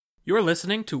You're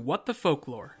listening to What the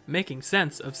Folklore, making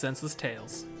sense of senseless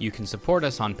tales. You can support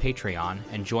us on Patreon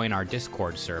and join our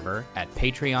Discord server at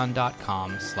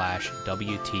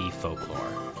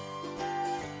patreon.com/WTFolklore.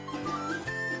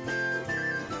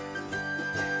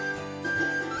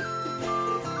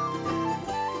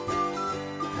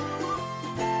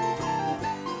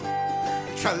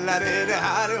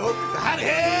 Tra-la-di-di-hi-di-ho,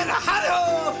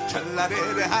 hi-di-hi-di-hi-di-ho,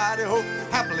 tra-la-di-di-hi-di-ho,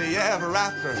 happily ever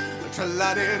after.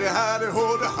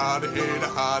 Tra-la-di-di-hi-di-ho,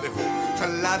 hi-di-hi-di-hi-di-ho,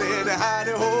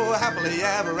 tra-la-di-di-hi-di-ho, happily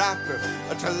ever after.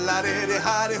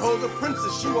 Tra-la-di-di-hi-di-ho, the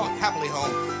princess, she walked happily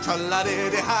home.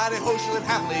 Tra-la-di-di-hi-di-ho, she lived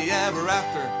happily ever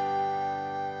after.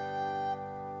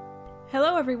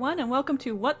 Hello, everyone, and welcome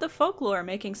to What the Folklore,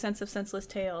 making sense of senseless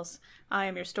tales. I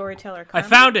am your storyteller, Carmen. I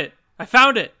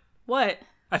found it! What?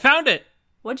 I found it!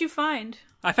 What'd you find?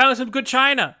 I found some good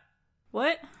china!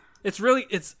 What? I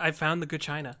found the good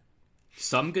china.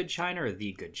 Some good china or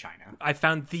the good china? I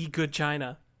found the good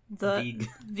china. The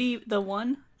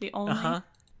one? The only? Uh-huh.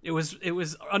 It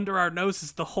was under our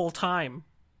noses the whole time.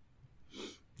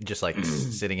 Just like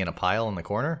sitting in a pile in the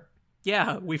corner?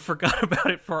 Yeah, we forgot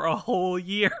about it for a whole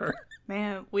year.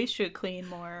 Man, we should clean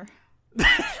more.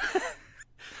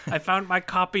 I found my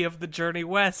copy of The Journey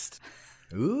West.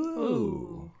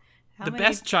 Ooh.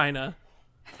 Best china.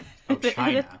 Oh,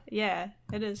 china. Yeah,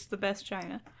 it is the best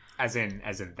china. As in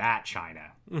that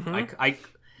china. Mm-hmm. I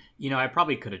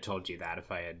probably could have told you that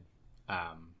if I had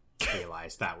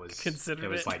realized that was Considered it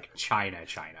was it. like China.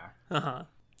 Uh-huh.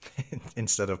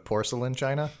 Instead of porcelain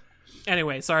china?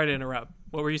 Anyway, sorry to interrupt.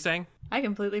 What were you saying? I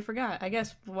completely forgot. I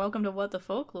guess welcome to What the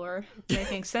Folklore,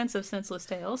 making sense of senseless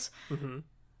tales. Mm-hmm.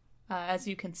 As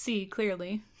you can see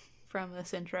clearly from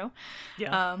this intro.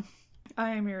 Yeah.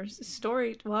 I am your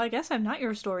well, I guess I'm not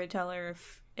your storyteller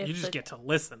if You just get to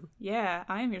listen. Yeah,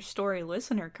 I am your story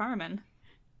listener, Carmen.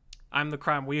 I'm the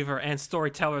crime weaver and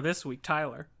storyteller this week,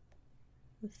 Tyler.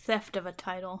 The theft of a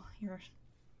title. You're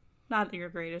not your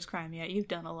greatest crime yet. You've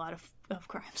done a lot of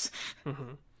crimes.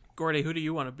 Mm-hmm. Gordy, who do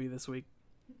you want to be this week?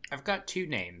 I've got two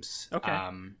names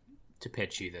to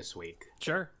pitch you this week.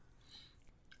 Sure.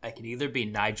 I could either be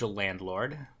Nigel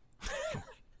Landlord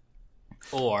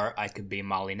or I could be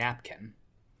Molly Napkin.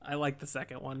 I like the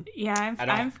second one. Yeah,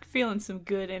 I'm feeling some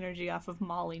good energy off of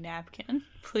Molly Napkin.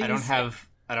 Please. I don't have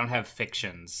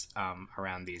fictions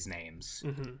around these names.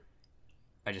 Mm-hmm.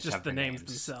 I just Just have the names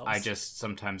themselves.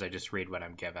 Sometimes I just read what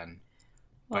I'm given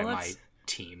Well, by my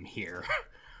team here.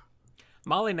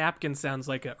 Molly Napkin sounds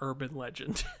like an urban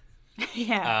legend.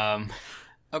 Yeah.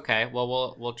 Okay,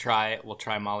 well we'll try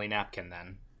Molly Napkin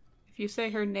then. If you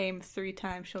say her name 3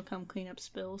 times, she'll come clean up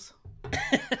spills.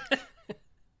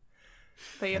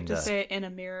 But you have to say it in a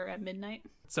mirror at midnight.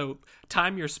 So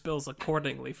time your spills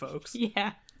accordingly, folks.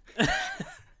 Yeah.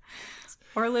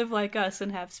 Or live like us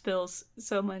and have spills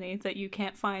so many that you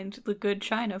can't find the good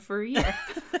china for a year.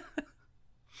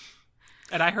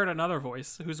 And I heard another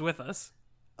voice who's with us.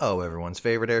 Oh, everyone's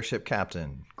favorite airship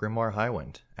captain, Grimoire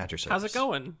Highwind, at your service. How's it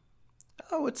going?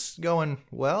 Oh, it's going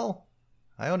well.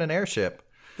 I own an airship.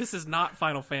 This is not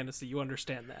Final Fantasy. You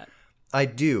understand that. I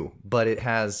do, but it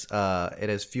has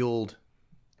fueled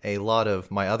a lot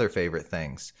of my other favorite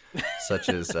things, such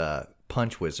as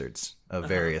punch wizards of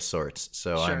various sorts.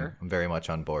 So Sure. I'm very much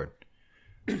on board.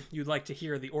 You'd like to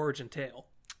hear the origin tale.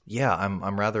 Yeah,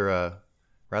 I'm rather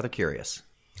curious.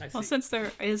 I see. Well, since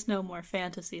there is no more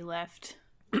fantasy left,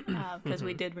 because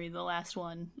we did read the last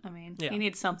one, I mean, Yeah. he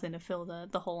needs something to fill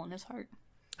the hole in his heart.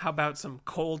 How about some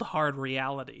cold, hard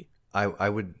reality? I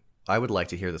would like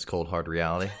to hear this cold hard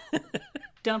reality.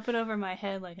 Dump it over my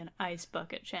head like an ice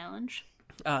bucket challenge.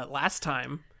 Last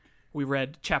time, we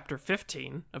read Chapter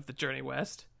 15 of The Journey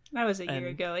West. That was a year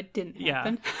ago. It didn't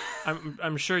happen.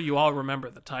 I'm sure you all remember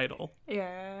the title.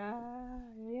 Yeah.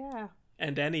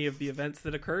 And any of the events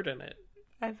that occurred in it.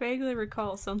 I vaguely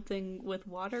recall something with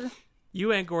water.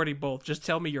 You and Gordy both. Just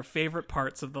tell me your favorite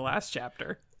parts of the last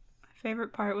chapter. My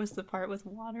favorite part was the part with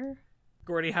water.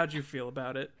 Gordy, how'd you feel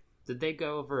about it? Did they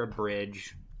go over a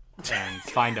bridge and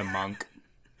find a monk?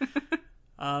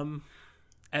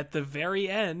 At the very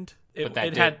end, it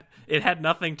But had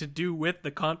nothing to do with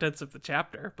the contents of the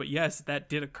chapter. But yes, that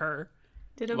did occur.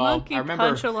 Did a Well, monkey I remember-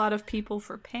 punch a lot of people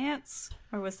for pants?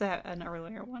 Or was that an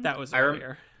earlier one? That was I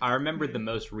earlier. remember the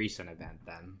most recent event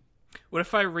then. What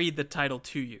if I read the title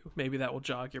to you? Maybe that will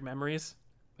jog your memories.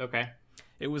 Okay.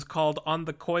 It was called On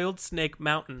the Coiled Snake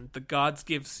Mountain, the Gods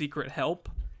Give Secret Help.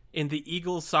 In the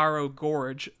Eagle Sorrow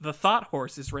Gorge, the Thought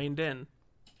Horse is reined in.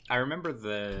 I remember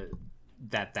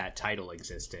that title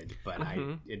existed, but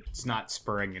it's not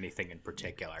spurring anything in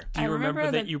particular. Do you I remember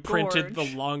remember that the you printed the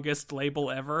gorge. longest label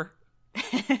ever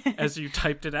as you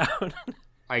typed it out?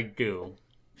 I do.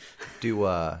 Do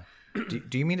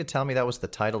you mean to tell me that was the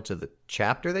title to the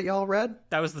chapter that y'all read?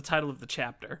 That was the title of the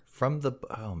chapter.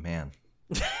 Oh man.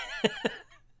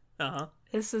 Uh-huh.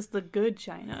 This is the good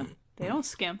China. They don't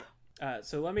skimp.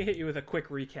 So let me hit you with a quick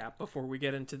recap before we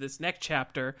get into this next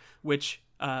chapter, which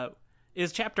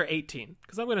is chapter 18,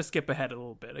 because I'm going to skip ahead a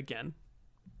little bit again.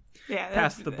 Yeah,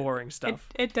 Past the boring stuff.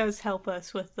 It does help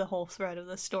us with the whole thread of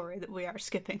the story that we are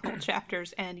skipping whole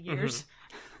chapters and years.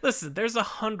 Listen, there's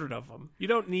 100 of them. You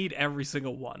don't need every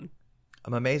single one.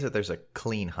 I'm amazed that there's a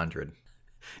clean 100.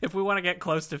 If we want to get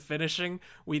close to finishing,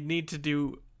 we'd need to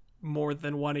do more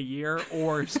than one a year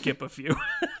or skip a few.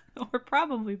 Or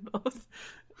probably both.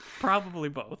 Probably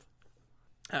both.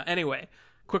 Anyway,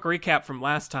 quick recap from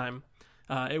last time.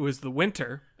 It was the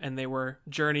winter, and they were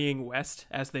journeying west,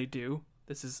 as they do.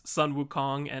 This is Sun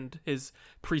Wukong and his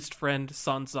priest friend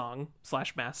Sun Zong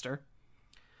 / master.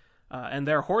 And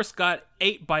their horse got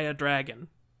ate by a dragon.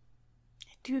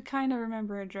 I do kind of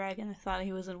remember a dragon. I thought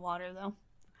he was in water, though.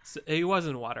 So, he was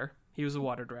in water. He was a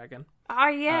water dragon. Ah,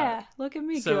 yeah. Look at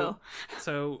me go.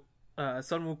 So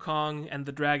Sun Wukong and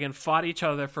the dragon fought each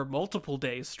other for multiple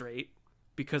days straight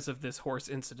because of this horse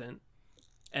incident.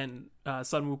 And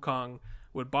Sun Wukong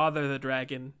would bother the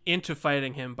dragon into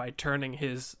fighting him by turning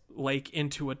his lake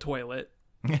into a toilet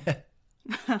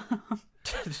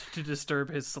to disturb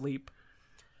his sleep.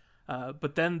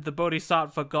 But then the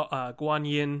Bodhisattva Guan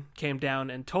Yin came down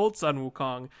and told Sun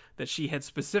Wukong that she had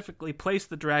specifically placed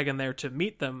the dragon there to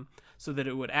meet them so that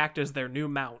it would act as their new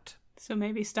mount. So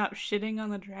maybe stop shitting on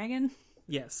the dragon?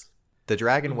 Yes. The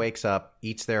dragon wakes up,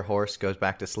 eats their horse, goes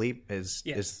back to sleep. Is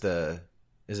this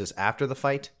after the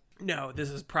fight? No, this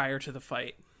is prior to the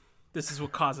fight. This is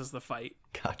what causes the fight.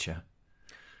 Gotcha.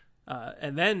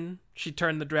 And then she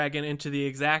turned the dragon into the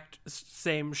exact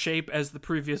same shape as the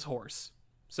previous horse.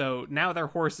 So now their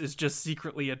horse is just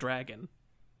secretly a dragon.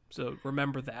 So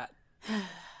remember that.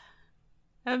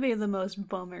 That'd be the most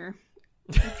bummer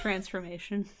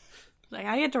transformation. Like,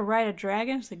 I get to ride a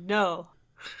dragon? It's like, no.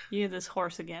 You have this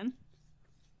horse again.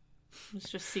 It's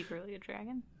just secretly a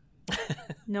dragon.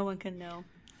 No one can know.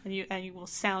 And you will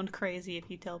sound crazy if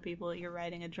you tell people that you're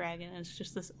riding a dragon and it's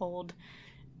just this old,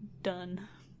 done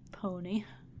pony.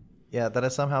 Yeah, that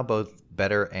is somehow both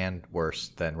better and worse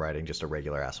than riding just a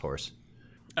regular-ass horse.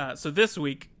 So this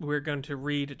week, we're going to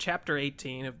read Chapter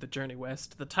 18 of The Journey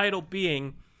West, the title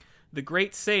being The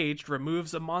Great Sage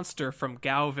Removes a Monster from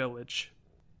Gao Village.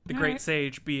 The Great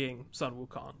Sage being Sun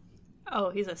Wukong.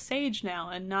 Oh, he's a sage now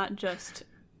and not just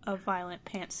a violent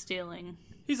pants-stealing.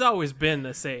 He's always been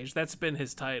a sage. That's been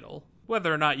his title.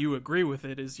 Whether or not you agree with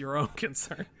it is your own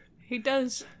concern. He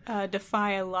does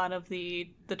defy a lot of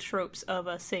the tropes of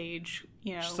a sage,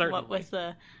 you know, Certainly. What with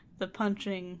the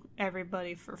punching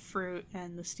everybody for fruit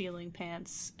and the stealing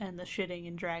pants and the shitting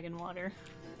in dragon water.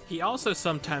 He also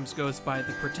sometimes goes by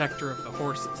the Protector of the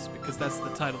Horses, because that's the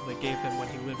title they gave him when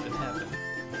he lived in heaven.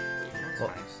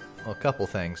 Well, a couple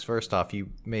things. First off, you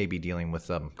may be dealing with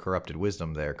some corrupted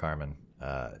wisdom there, Carmen.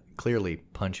 Clearly,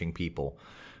 punching people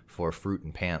for fruit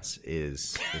and pants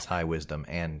is high wisdom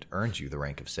and earns you the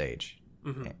rank of sage.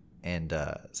 Mm-hmm. And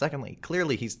secondly,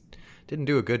 clearly he's didn't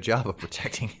do a good job of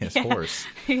protecting his horse.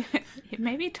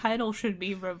 Maybe title should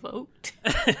be revoked.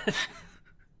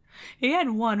 He had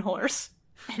one horse,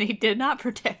 and he did not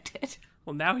protect it.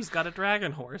 Well, now he's got a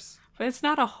dragon horse. But it's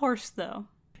not a horse, though.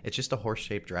 It's just a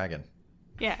horse-shaped dragon.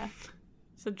 Yeah.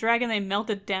 It's a dragon they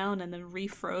melted down and then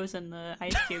refroze in the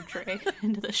ice cube tray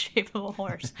into the shape of a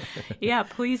horse. Yeah,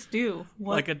 please do.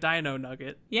 What? Like a dino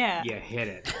nugget. Yeah. Yeah, hit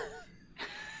it.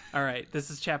 All right, this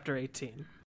is Chapter 18.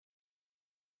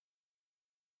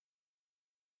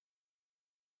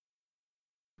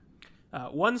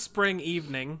 One spring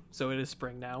evening, so it is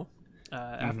spring now,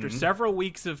 after several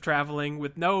weeks of traveling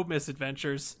with no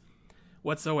misadventures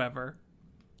whatsoever,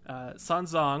 Sun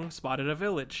Zong spotted a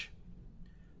village.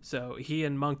 So he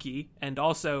and Monkey, and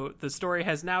also the story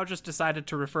has now just decided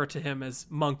to refer to him as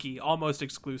Monkey almost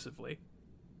exclusively.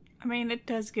 I mean, it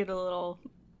does get a little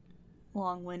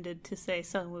long-winded to say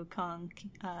Sun Wukong,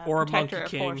 or Protector Monkey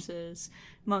of King. Horses,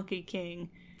 Monkey King.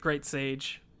 Great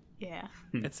Sage. Yeah.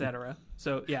 Etc.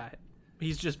 So yeah,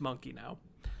 he's just Monkey now.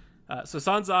 So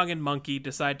Sun Zong and Monkey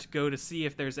decide to go to see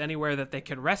if there's anywhere that they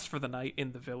can rest for the night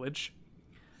in the village.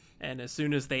 And as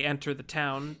soon as they enter the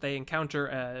town, they encounter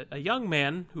a young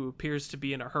man who appears to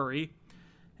be in a hurry.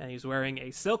 And he's wearing a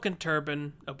silken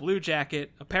turban, a blue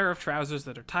jacket, a pair of trousers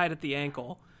that are tied at the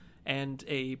ankle, and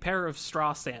a pair of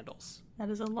straw sandals.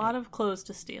 That is a lot of clothes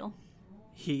to steal.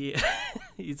 He's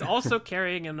also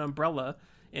carrying an umbrella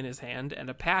in his hand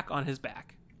and a pack on his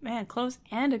back. Man, clothes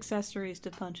and accessories to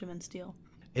punch him and steal.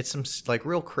 It's some like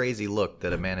real crazy look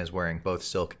that a man is wearing both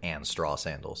silk and straw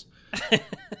sandals.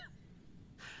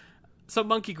 So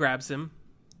Monkey grabs him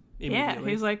immediately. Yeah,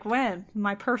 he's like, when?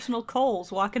 My personal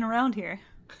Coles walking around here.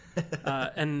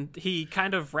 And he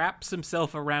kind of wraps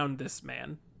himself around this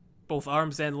man. Both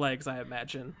arms and legs, I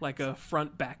imagine. Like a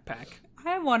front backpack.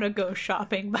 I want to go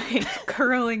shopping by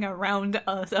curling around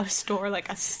a store like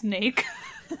a snake.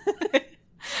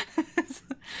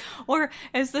 Or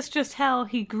is this just how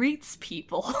he greets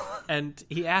people? And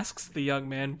he asks the young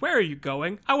man, "Where are you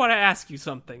going? I want to ask you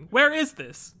something. Where is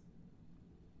this?"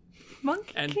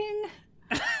 Monkey And-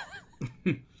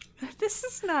 King? This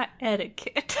is not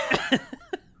etiquette.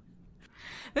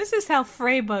 This is how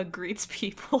Freybug greets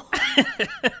people.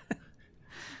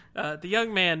 The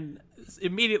young man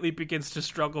immediately begins to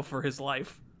struggle for his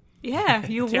life. Yeah,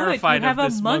 you would. You Terrified have of a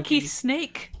this monkey monkey.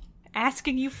 snake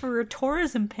asking you for a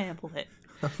tourism pamphlet.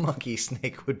 A monkey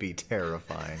snake would be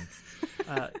terrifying.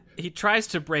 He tries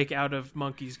to break out of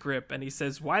Monkey's grip, and he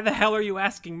says, "Why the hell are you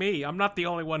asking me? I'm not the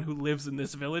only one who lives in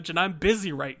this village, and I'm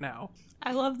busy right now."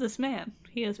 I love this man.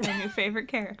 He has been your favorite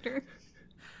character.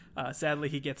 Sadly,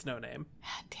 he gets no name.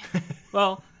 Damn.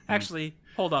 Well, actually,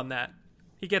 hold on that.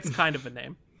 He gets kind of a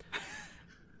name.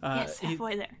 Yes,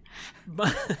 halfway there.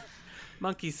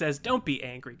 Monkey says, "Don't be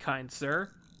angry, kind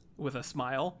sir," with a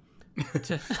smile.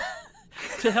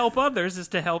 To help others is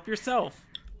to help yourself.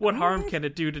 What harm can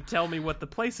it do to tell me what the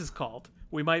place is called?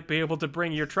 We might be able to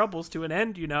bring your troubles to an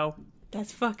end, you know.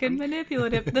 That's fucking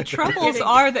manipulative. The troubles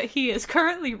are that he is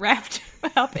currently wrapped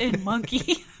up in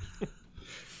monkey.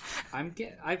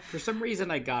 For some reason,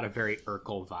 I got a very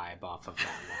Urkel vibe off of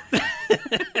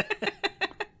that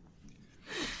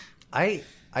line.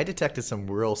 I detected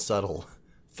some real subtle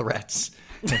threats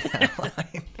in that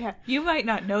line. Yeah, you might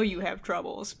not know you have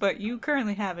troubles, but you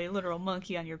currently have a literal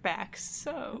monkey on your back,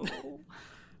 so...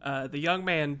 The young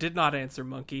man did not answer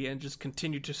Monkey and just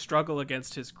continued to struggle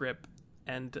against his grip.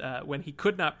 And when he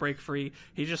could not break free,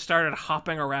 he just started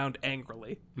hopping around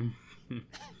angrily.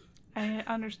 I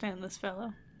understand this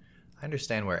fellow. I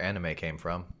understand where anime came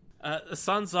from.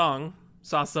 Sanzong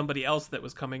saw somebody else that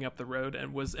was coming up the road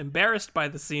and was embarrassed by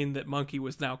the scene that Monkey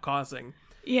was now causing.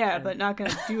 Yeah, but not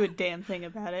gonna do a damn thing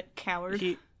about it, coward.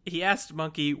 He asked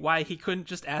Monkey why he couldn't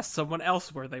just ask someone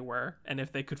else where they were and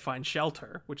if they could find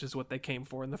shelter, which is what they came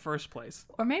for in the first place.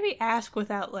 Or maybe ask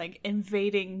without, like,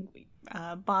 invading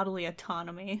bodily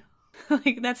autonomy.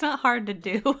 Like, that's not hard to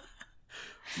do.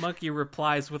 Monkey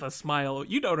replies with a smile,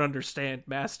 "You don't understand,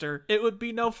 master. It would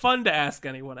be no fun to ask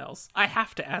anyone else. I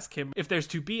have to ask him if there's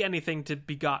to be anything to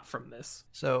be got from this."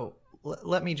 So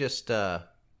let me just do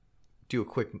a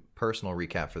quick personal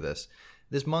recap for this.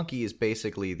 This monkey is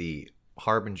basically the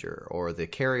harbinger or the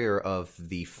carrier of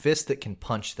the fist that can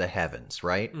punch the heavens,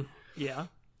 right? Yeah,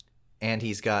 And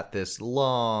he's got this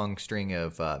long string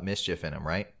of mischief in him,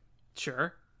 right?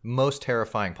 sure. Most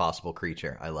terrifying possible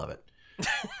creature. I love it.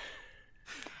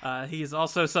 He is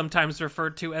also sometimes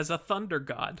referred to as a thunder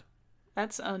god.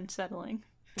 That's unsettling.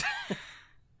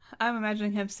 I'm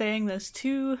imagining him saying this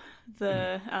to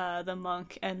the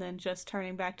monk and then just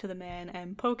turning back to the man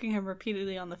and poking him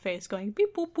repeatedly on the face, going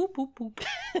beep boop boop boop boop.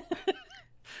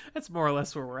 That's more or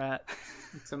less where we're at.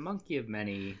 It's a monkey of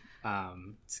many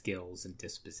skills and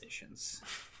dispositions.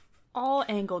 All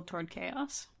angled toward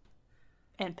chaos.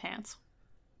 And pants.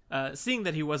 Seeing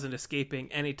that he wasn't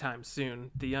escaping anytime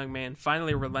soon, the young man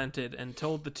finally relented and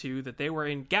told the two that they were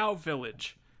in Gao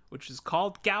Village, which is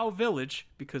called Gao Village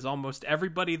because almost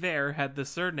everybody there had the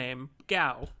surname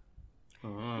Gao.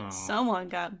 Oh. Someone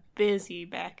got busy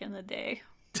back in the day.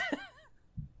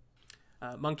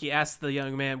 Monkey asked the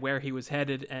young man where he was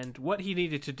headed and what he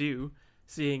needed to do,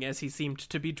 seeing as he seemed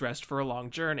to be dressed for a long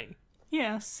journey.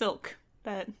 Yeah, silk.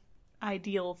 That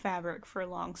ideal fabric for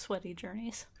long, sweaty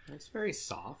journeys. It's very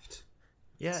soft.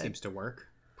 Yeah, Seems to work.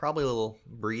 probably a little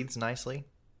breathes nicely.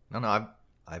 No,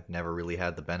 I've never really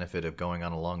had the benefit of going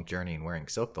on a long journey and wearing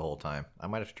silk the whole time. I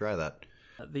might have to try that.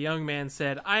 The young man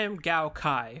said, "I am Gao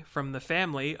Kai, from the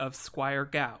family of Squire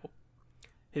Gao.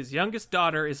 His youngest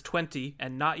daughter is 20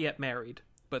 and not yet married,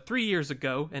 but 3 years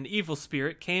ago an evil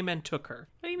spirit came and took her."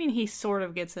 What do you mean he sort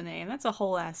of gets a name? That's a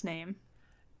whole ass name.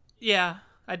 Yeah,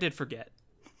 I did forget.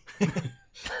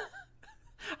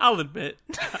 I'll admit,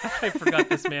 I forgot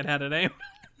this man had a name.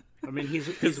 I mean,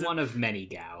 he's one of many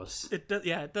Gaos. It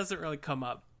doesn't really come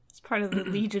up. It's part of the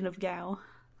Legion of Gao.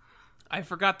 I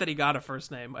forgot that he got a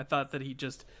first name. I thought that he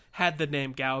just had the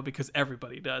name Gao because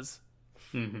everybody does.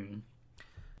 Mm-hmm.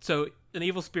 So, an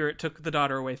evil spirit took the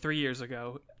daughter away 3 years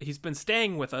ago. He's been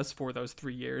staying with us for those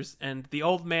 3 years, and the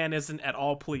old man isn't at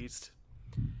all pleased.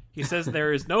 He says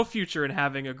there is no future in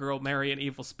having a girl marry an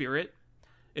evil spirit.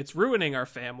 It's ruining our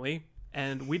family.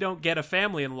 and we don't get a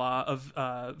family-in-law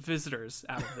of visitors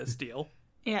out of this deal.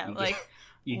 Yeah, like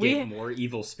You we- get more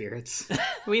evil spirits.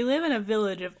 we live in a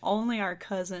village of only our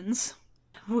cousins.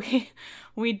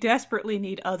 We desperately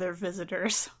need other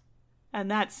visitors, and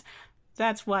that's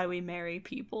why we marry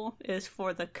people, is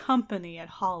for the company at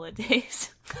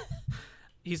holidays.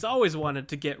 He's always wanted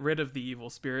to get rid of the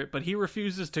evil spirit, but he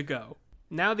refuses to go.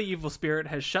 Now the evil spirit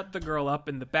has shut the girl up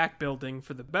in the back building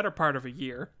for the better part of a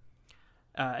year,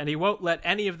 and he won't let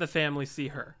any of the family see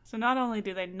her. So not only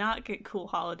do they not get cool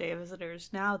holiday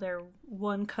visitors, now they're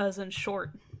one cousin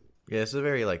short. Yeah, it's a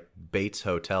very like Bates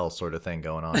Hotel sort of thing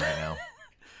going on right now.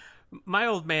 My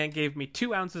old man gave me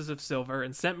 2 ounces of silver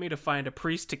and sent me to find a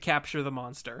priest to capture the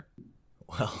monster.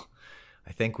 Well,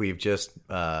 I think we've just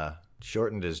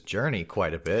shortened his journey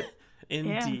quite a bit.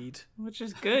 Indeed. Yeah, which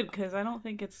is good, because I don't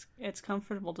think it's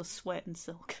comfortable to sweat in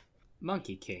silk.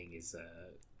 Monkey King is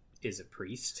a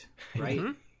priest, right?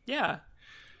 Yeah.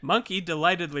 Monkey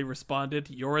delightedly responded,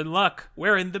 "You're in luck.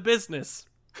 We're in the business."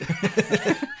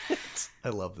 I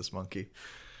love this monkey.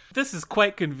 This is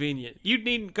quite convenient. You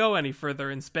needn't go any further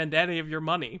and spend any of your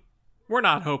money. We're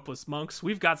not hopeless monks.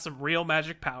 We've got some real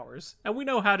magic powers, and we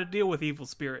know how to deal with evil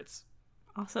spirits.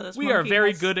 Also, this We are monkey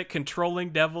very has- good at controlling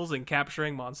devils and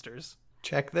capturing monsters.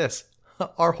 Check this.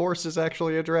 Our horse is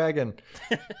actually a dragon.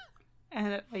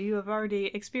 And you have already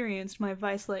experienced my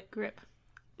vice-like grip.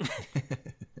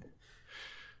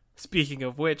 Speaking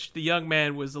of which, the young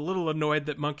man was a little annoyed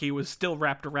that Monkey was still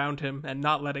wrapped around him and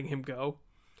not letting him go.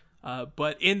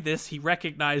 But in this, he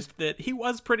recognized that he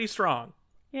was pretty strong,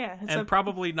 Yeah, and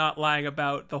probably not lying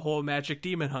about the whole magic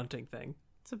demon hunting thing.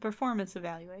 it's a performance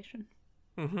evaluation.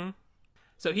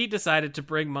 So he decided to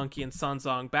bring Monkey and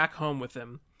Sanzong back home with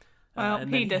him. Well,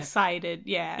 and he then decided,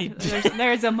 yeah.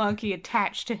 There's a monkey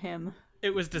attached to him.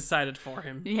 It was decided for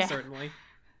him, Yeah. certainly.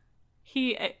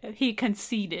 He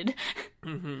conceded.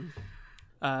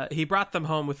 He brought them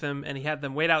home with him, and he had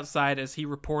them wait outside as he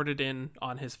reported in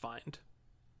on his find.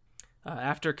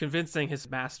 After convincing his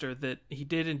master that he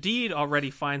did indeed already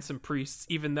find some priests,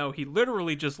 even though he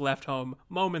literally just left home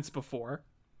moments before,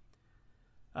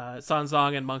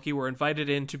 Sanzong and Monkey were invited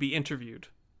in to be interviewed.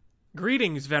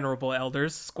 "Greetings, venerable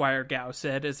elders," Squire Gao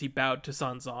said as he bowed to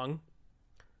Sanzong.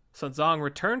 Sanzong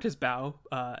returned his bow,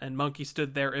 and Monkey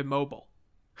stood there immobile.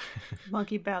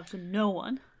 Monkey bowed to no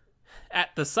one.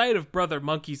 At the sight of Brother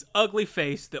Monkey's ugly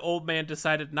face, the old man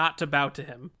decided not to bow to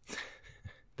him.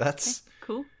 That's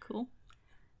Cool.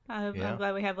 Yeah. I'm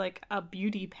glad we have like a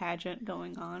beauty pageant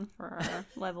going on for our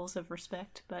levels of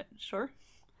respect, but sure.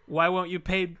 "Why won't you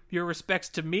pay your respects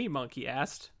to me?" Monkey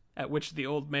asked, at which the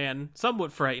old man,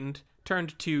 somewhat frightened,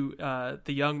 turned to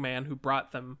the young man who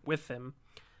brought them with him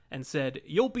and said,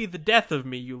 "You'll be the death of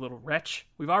me, you little wretch.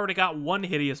 We've already got one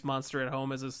hideous monster at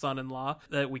home as a son-in-law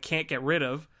that we can't get rid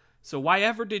of, so why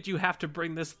ever did you have to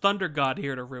bring this thunder god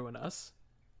here to ruin us?"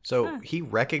 so he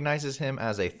recognizes him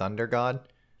as a thunder god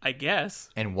I guess.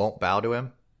 and won't bow to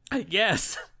him. I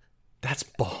guess. That's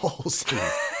ballsy.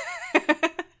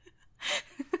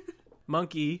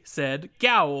 Monkey said,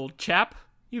 "Gow, old chap.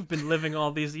 You've been living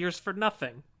all these years for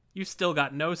nothing. You've still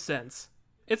got no sense.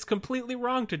 It's completely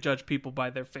wrong to judge people by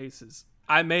their faces.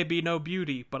 I may be no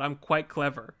beauty, but I'm quite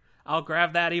clever. I'll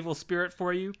grab that evil spirit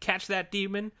for you, catch that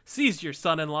demon, seize your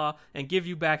son-in-law, and give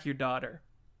you back your daughter.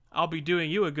 I'll be doing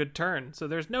you a good turn, so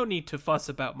there's no need to fuss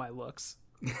about my looks."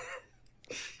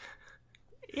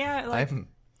 Yeah, like I'm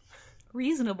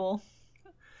reasonable.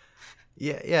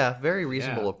 yeah, very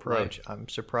reasonable Yeah, approach. I'm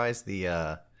surprised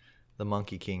the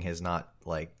Monkey King has not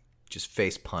like just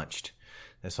face punched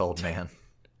this old man.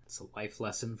 It's a life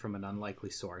lesson from an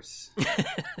unlikely source.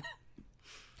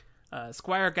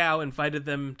 Squire Gao invited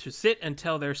them to sit and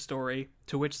tell their story,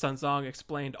 to which Sanzong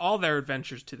explained all their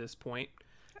adventures to this point,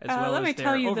 as well let me as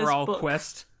tell their you this overall book.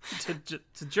 quest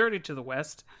to journey to the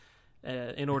West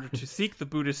in order to seek the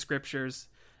Buddhist scriptures,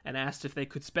 and asked if they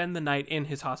could spend the night in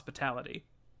his hospitality.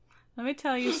 Let me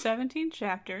tell you 17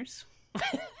 chapters.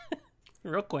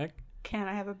 Real quick, Can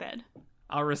I have a bed?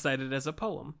 I'll recite it as a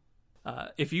poem.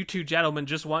 If you two gentlemen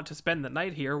just want to spend the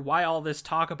night here, why all this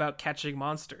talk about catching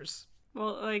monsters?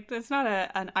 Well, like, that's not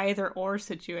an either-or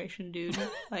situation, dude.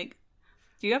 Like,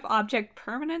 do you have object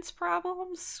permanence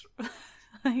problems?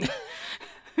 Like,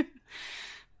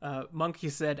 Monkey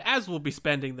said, "As we'll be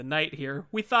spending the night here,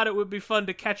 we thought it would be fun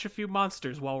to catch a few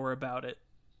monsters while we're about it.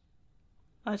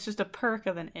 it's just a perk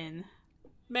of an inn.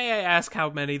 May I ask how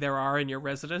many there are in your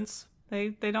residence?" They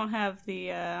don't have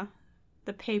the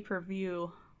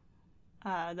pay-per-view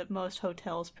that most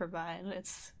hotels provide.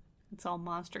 It's all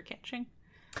monster catching.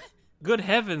 "Good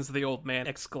heavens," the old man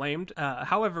exclaimed.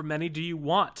 However many do you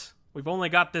want? We've only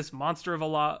got this monster of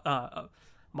a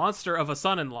monster of a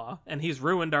son-in-law, and he's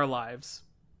ruined our lives.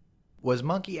 Was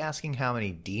Monkey asking how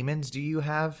many demons do you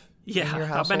have in your Yeah, how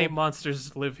household? many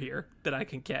monsters live here that I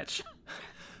can catch?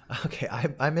 Okay,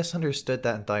 I misunderstood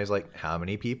that and thought he was like, how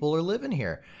many people are living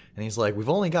here? And he's like, we've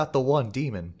only got the one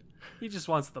demon. He just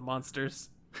wants the monsters.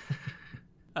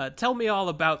 Tell me all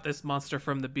about this monster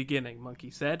from the beginning,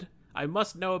 Monkey said. I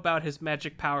must know about his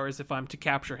magic powers if I'm to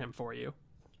capture him for you.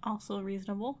 Also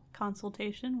reasonable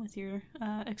consultation with your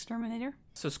exterminator.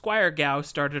 So Squire Gao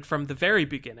started from the very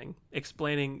beginning,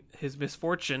 explaining his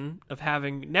misfortune of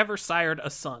having never sired a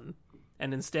son,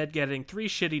 and instead getting 3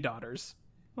 shitty daughters.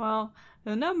 Well,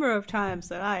 the number of times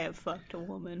that I have fucked a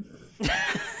woman,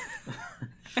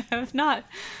 I have not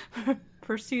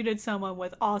pursued someone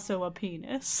with also a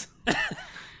penis.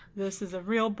 This is a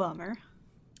real bummer.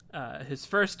 His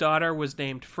first daughter was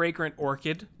named Fragrant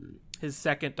Orchid. His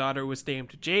second daughter was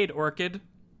named Jade Orchid.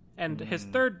 And his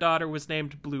third daughter was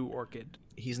named Blue Orchid.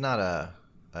 He's not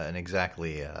an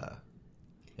exactly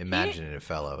imaginative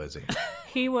fellow, is he?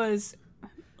 He was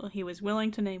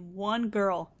willing to name one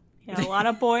girl. He had a lot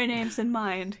of boy names in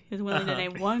mind. He was willing to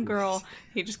name one girl.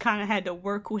 He just kind of had to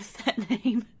work with that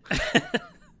name.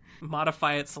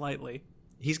 Modify it slightly.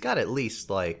 He's got at least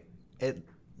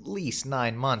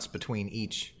 9 months between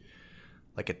each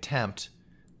attempt.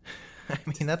 I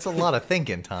mean, that's a lot of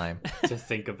thinking time. To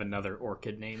think of another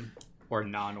orchid name or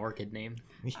non-orchid name.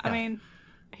 Yeah. I mean,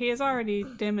 he has already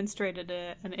demonstrated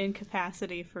an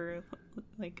incapacity for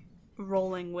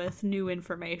rolling with new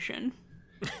information.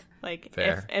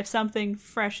 Fair. If something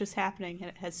fresh is happening and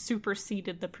it has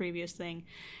superseded the previous thing,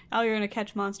 oh, you're gonna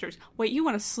catch monsters. Wait, you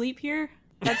want to sleep here?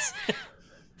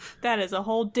 That is a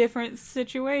whole different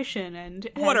situation. And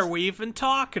What are we even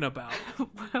talking about?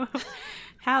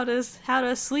 How does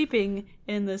sleeping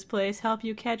in this place help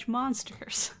you catch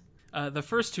monsters? The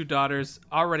first 2 daughters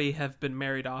already have been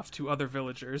married off to other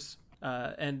villagers,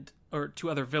 or to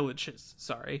other villages,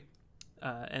 sorry.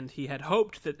 And he had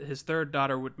hoped that his third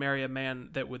daughter would marry a man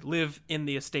that would live in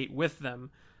the estate with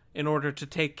them in order to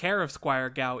take care of Squire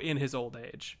Gao in his old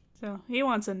age. So he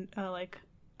wants a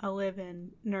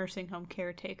live-in nursing home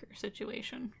caretaker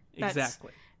situation.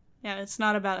 Exactly. Yeah, it's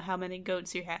not about how many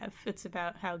goats you have. It's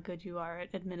about how good you are at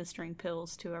administering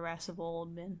pills to irascible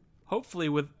old men. Hopefully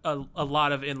with a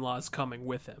lot of in-laws coming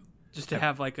with him. Just to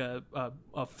have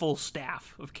a full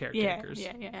staff of caretakers.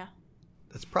 Yeah.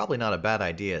 That's probably not a bad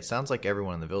idea. It sounds like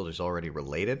everyone in the village is already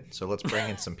related, so let's bring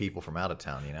in some people from out of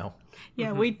town, you know?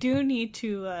 Yeah, we do need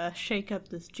to shake up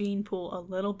this gene pool a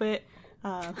little bit.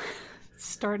 It's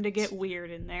starting to get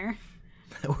weird in there.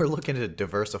 We're looking to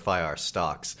diversify our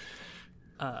stocks.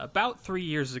 About 3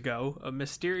 years ago, a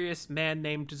mysterious man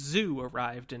named Zhu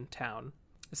arrived in town,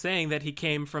 saying that he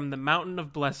came from the Mountain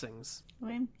of Blessings. I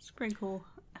mean, it's a pretty cool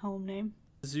home name.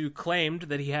 Zhu claimed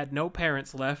that he had no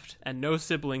parents left and no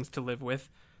siblings to live with,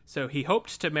 so he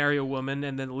hoped to marry a woman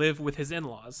and then live with his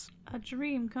in-laws. A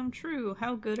dream come true.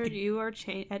 How good are you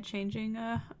at changing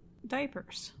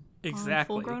diapers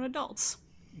Exactly. on full-grown adults?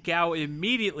 Gao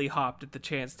immediately hopped at the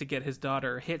chance to get his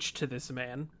daughter hitched to this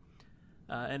man.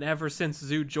 And ever since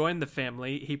Zhu joined the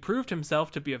family, he proved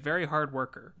himself to be a very hard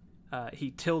worker.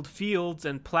 He tilled fields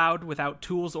and plowed without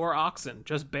tools or oxen,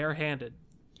 just barehanded.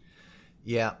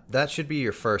 Yeah, that should be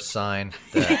your first sign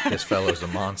that this fellow's a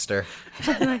monster.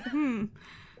 Something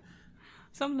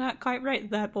not quite right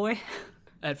with that boy.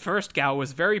 At first, Gao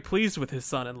was very pleased with his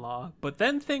son-in-law, but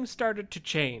then things started to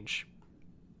change.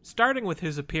 Starting with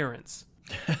his appearance.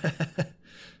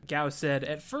 Gao said,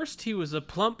 at first he was a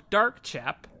plump, dark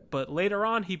chap, but later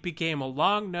on he became a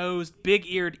long-nosed,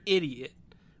 big-eared idiot,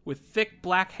 with thick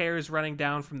black hairs running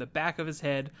down from the back of his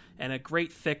head and a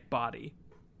great thick body.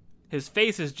 His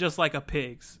face is just like a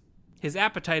pig's. His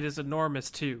appetite is enormous,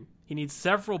 too. He needs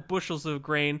several bushels of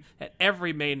grain at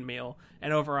every main meal,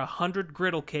 and over 100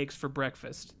 griddle cakes for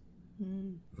breakfast.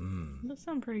 That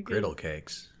sounds pretty good. Griddle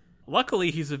cakes.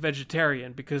 Luckily, he's a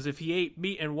vegetarian, because if he ate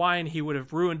meat and wine, he would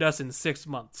have ruined us in 6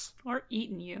 months. Or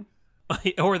eaten you.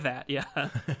 Or that, yeah.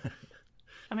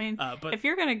 I mean, but- if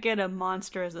you're going to get a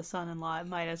monster as a son-in-law, it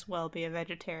might as well be a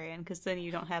vegetarian, because then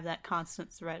you don't have that constant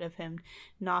threat of him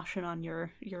noshing on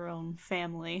your own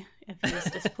family if he's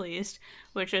displeased,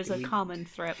 which is a common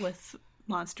threat with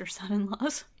monster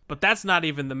son-in-laws. But that's not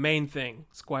even the main thing,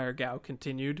 Squire Gao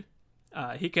continued.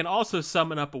 He can also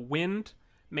summon up a wind,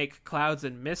 make clouds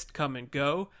and mist come and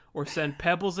go, or send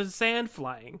pebbles and sand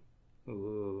flying.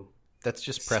 Ooh. That's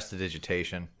just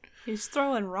prestidigitation. He's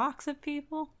throwing rocks at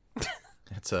people?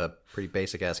 It's a pretty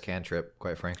basic-ass cantrip,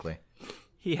 quite frankly.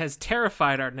 He has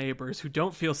terrified our neighbors who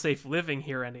don't feel safe living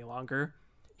here any longer.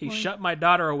 He shut my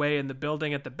daughter away in the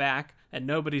building at the back, and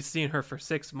nobody's seen her for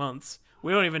 6 months.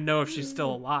 We don't even know if she's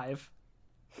still alive.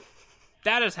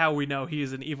 That is how we know he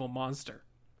is an evil monster.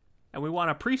 And we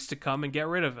want a priest to come and get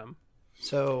rid of him.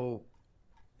 So,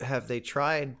 have they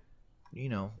tried,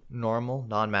 normal,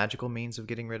 non-magical means of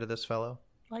getting rid of this fellow?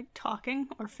 Like talking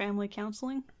or family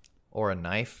counseling? Or a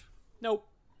knife? Nope.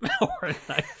 Or a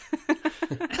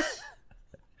knife.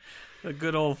 A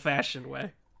good old-fashioned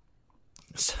way.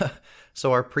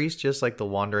 So are priests just like the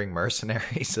wandering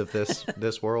mercenaries of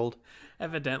this world?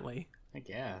 Evidently. I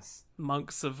guess.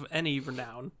 Monks of any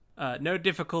renown. No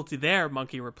difficulty there,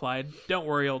 Monkey replied. Don't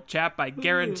worry, old chap. I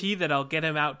guarantee that I'll get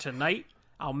him out tonight.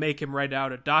 I'll make him write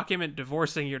out a document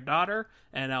divorcing your daughter,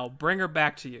 and I'll bring her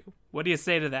back to you. What do you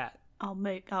say to that?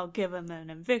 I'll give him an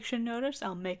eviction notice.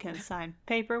 I'll make him sign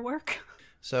paperwork.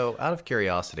 So, out of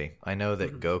curiosity, I know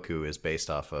that Goku is based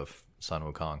off of Sun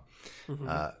Wukong,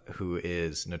 who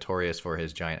is notorious for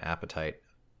his giant appetite.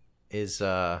 Is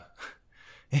our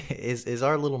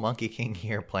little Monkey King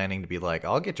here planning to be like,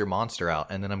 I'll get your monster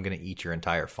out, and then I'm going to eat your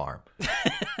entire farm?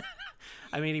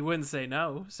 I mean, he wouldn't say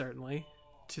no, certainly,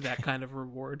 to that kind of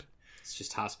reward. It's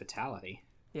just hospitality.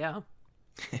 Yeah.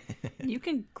 You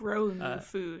can grow new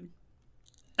food.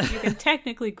 You can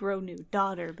technically grow new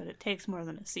daughter, but it takes more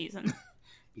than a season.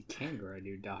 You can grow a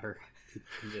new daughter. You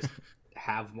can just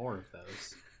have more of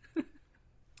those.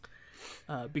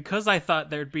 Because I thought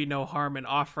there'd be no harm in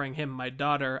offering him my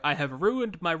daughter, I have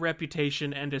ruined my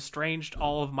reputation and estranged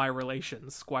all of my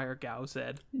relations, Squire Gao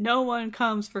said. No one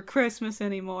comes for Christmas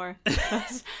anymore.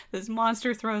 This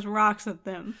monster throws rocks at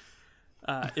them.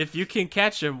 If you can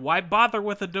catch him, why bother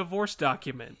with a divorce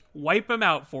document? Wipe him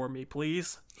out for me,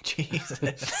 please.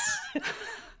 Jesus.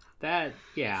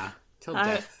 Till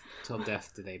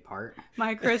death do they part.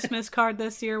 My Christmas card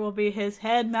this year will be his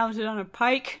head mounted on a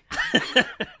pike,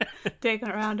 taken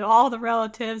around to all the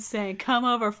relatives saying, come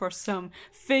over for some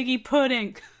figgy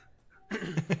pudding.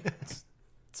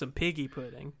 Some piggy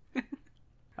pudding.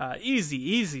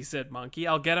 Easy, said Monkey.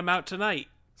 I'll get him out tonight.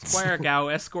 Squire Gao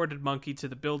escorted Monkey to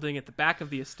the building at the back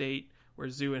of the estate where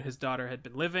Zhu and his daughter had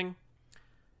been living.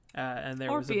 And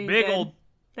there was a big old...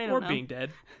 Or being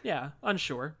dead. Yeah,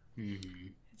 unsure. Mm-hmm.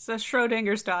 It's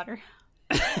Schrodinger's daughter.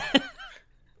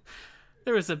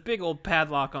 There was a big old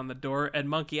padlock on the door, and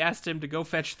Monkey asked him to go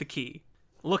fetch the key.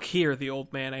 Look here, the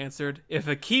old man answered. If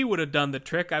a key would have done the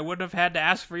trick, I wouldn't have had to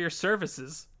ask for your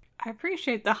services. I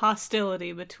appreciate the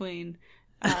hostility between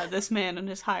this man and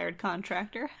his hired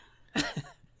contractor.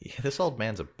 Yeah, this old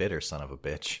man's a bitter son of a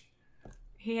bitch.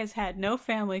 He has had no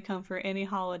family come for any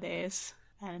holidays,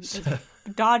 and is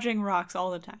dodging rocks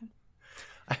all the time.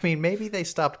 I mean, maybe they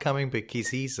stopped coming because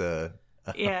he's a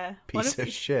piece of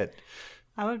shit.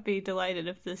 I would be delighted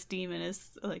if this demon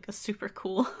is like a super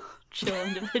cool, chill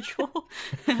individual.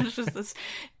 And it's just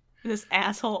this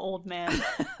asshole old man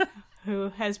who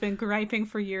has been griping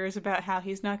for years about how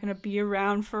he's not going to be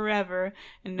around forever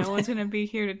and no one's going to be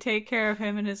here to take care of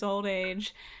him in his old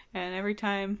age. And every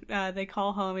time they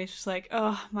call home, he's just like,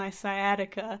 oh, my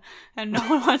sciatica. And no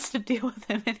one wants to deal with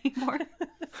him anymore.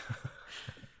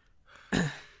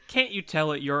 Can't you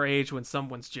tell at your age when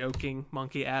someone's joking?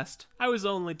 Monkey asked. I was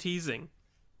only teasing.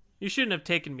 You shouldn't have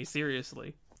taken me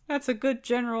seriously. That's a good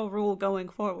general rule going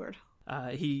forward.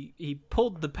 He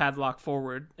pulled the padlock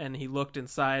forward, and he looked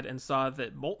inside and saw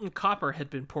that molten copper had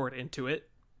been poured into it.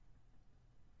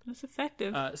 That's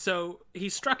effective. So he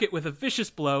struck it with a vicious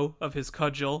blow of his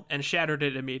cudgel and shattered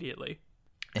it immediately.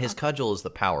 His cudgel is the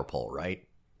power pole, right?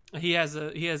 He has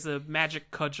a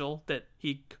magic cudgel that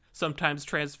he sometimes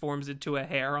transforms into a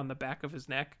hair on the back of his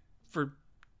neck for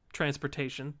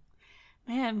transportation.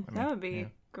 Man, that would be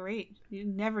great. You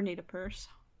never need a purse.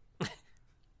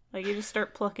 Like, you just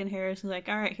start plucking hairs and like,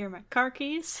 all right, here are my car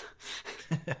keys.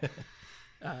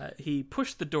 He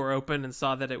pushed the door open and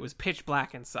saw that it was pitch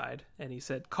black inside, and he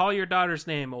said, call your daughter's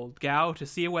name, old Gao, to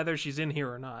see whether she's in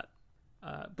here or not.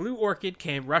 Blue Orchid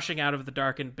came rushing out of the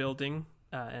darkened building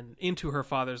and into her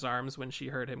father's arms when she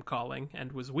heard him calling,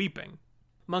 and was weeping.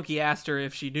 Monkey asked her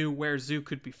if she knew where Zhu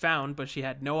could be found, but she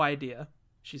had no idea.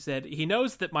 She said, he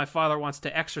knows that my father wants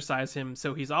to exorcise him,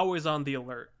 so he's always on the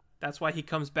alert. That's why he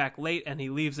comes back late and he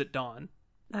leaves at dawn.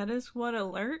 That is what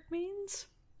alert means?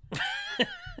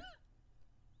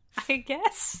 I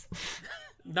guess.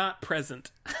 Not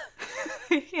present.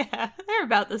 Yeah, they're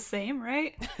about the same,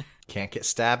 right? Can't get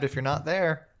stabbed if you're not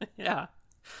there. Yeah.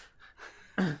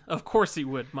 Of course he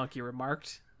would, Monkey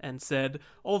remarked, and said,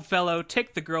 old fellow,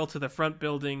 take the girl to the front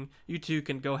building. You two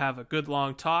can go have a good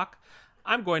long talk.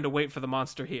 I'm going to wait for the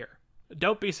monster here.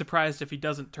 Don't be surprised if he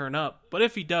doesn't turn up, but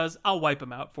if he does, I'll wipe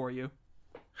him out for you.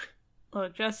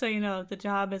 Look, just so you know, if the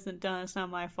job isn't done, it's not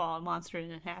my fault. Monster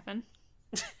didn't happen.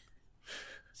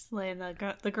 Just laying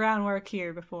the groundwork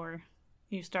here before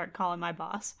you start calling my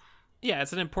boss. Yeah,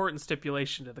 it's an important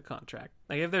stipulation to the contract.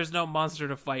 Like, if there's no monster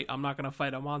to fight, I'm not going to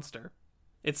fight a monster.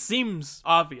 It seems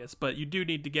obvious, but you do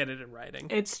need to get it in writing.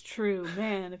 It's true,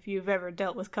 man. If you've ever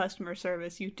dealt with customer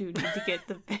service, you do need to get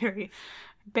the very,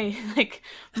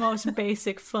 most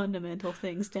basic fundamental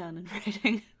things down in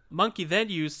writing. Monkey then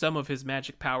used some of his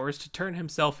magic powers to turn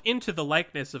himself into the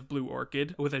likeness of Blue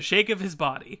Orchid with a shake of his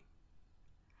body.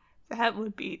 That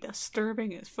would be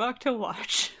disturbing as fuck to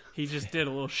watch. He just did a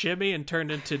little shimmy and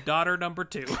turned into daughter number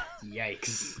 2.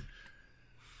 Yikes.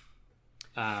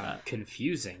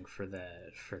 Confusing for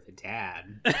the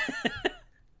dad.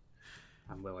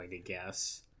 I'm willing to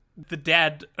guess. The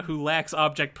dad who lacks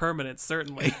object permanence,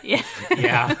 certainly. Yeah.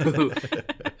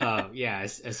 Yeah. Yeah,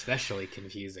 especially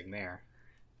confusing there.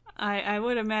 I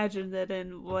would imagine that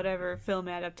in whatever film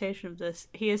adaptation of this,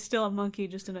 he is still a monkey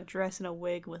just in a dress and a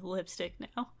wig with lipstick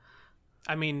now.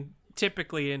 I mean,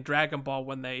 typically in Dragon Ball,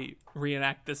 when they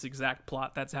reenact this exact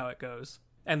plot, that's how it goes.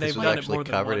 And they've This was done it actually more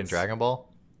than covered in once. Dragon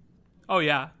Ball? Oh,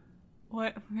 yeah.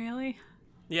 What? Really?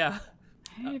 Yeah.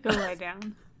 I need to go lie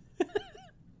down.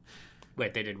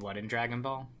 Wait, they did what in Dragon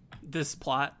Ball? This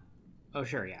plot. Oh,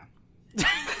 sure, yeah.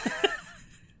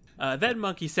 Then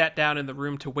Monkey sat down in the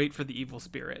room to wait for the evil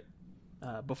spirit.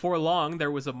 Before long, there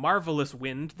was a marvelous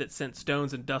wind that sent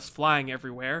stones and dust flying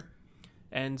everywhere,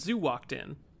 and Zoo walked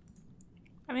in.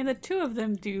 I mean, the two of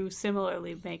them do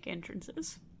similarly make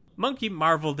entrances. Monkey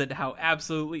marveled at how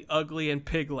absolutely ugly and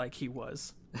pig-like he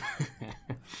was.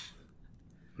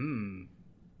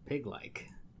 Pig-like.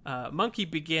 Monkey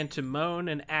began to moan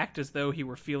and act as though he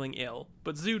were feeling ill,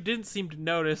 but Zoo didn't seem to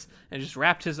notice and just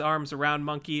wrapped his arms around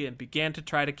Monkey and began to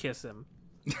try to kiss him.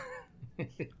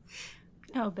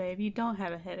 Oh, babe, you don't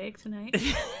have a headache tonight.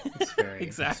 It's very,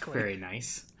 Exactly. It's very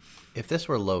nice. If this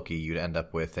were Loki, you'd end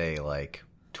up with a,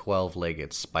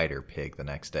 12-legged spider pig the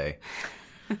next day.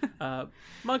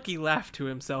 Monkey laughed to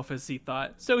himself as he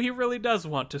thought, so he really does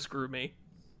want to screw me.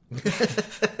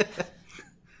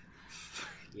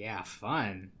 Yeah,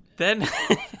 fun. Then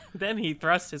he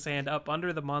thrust his hand up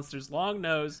under the monster's long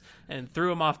nose and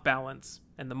threw him off balance,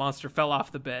 and the monster fell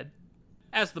off the bed.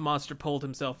 As the monster pulled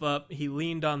himself up, he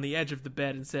leaned on the edge of the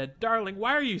bed and said, "Darling,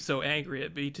 why are you so angry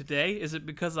at me today? Is it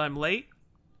because I'm late?"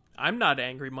 "I'm not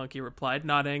angry," Monkey replied.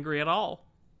 "Not angry at all."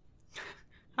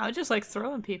 I was just like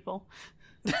throwing people.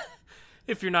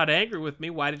 "If you're not angry with me,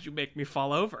 why did you make me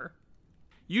fall over?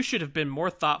 You should have been more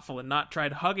thoughtful and not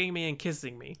tried hugging me and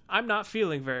kissing me. I'm not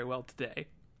feeling very well today.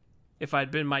 If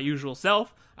I'd been my usual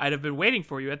self, I'd have been waiting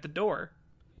for you at the door.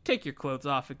 Take your clothes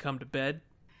off and come to bed."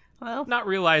 Well, Not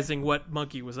realizing what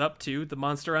Monkey was up to, the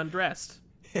monster undressed.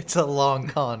 It's a long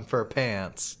con for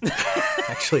pants.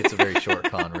 Actually, it's a very short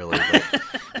con, really.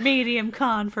 But medium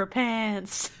con for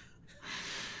pants.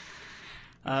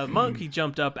 Monkey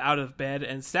jumped up out of bed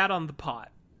and sat on the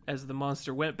pot as the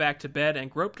monster went back to bed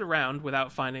and groped around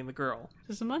without finding the girl.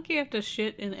 Does the monkey have to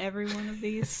shit in every one of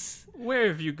these? "Where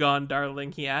have you gone,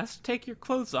 darling?" he asked. "Take your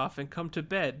clothes off and come to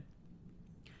bed."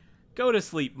 "Go to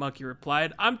sleep," Monkey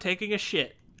replied. "I'm taking a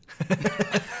shit."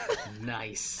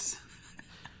 Nice.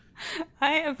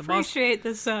 I appreciate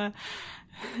this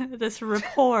this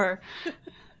rapport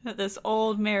that this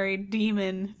old married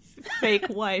demon fake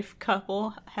wife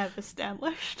couple have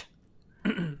established.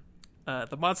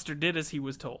 The monster did as he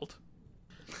was told.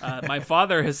 "My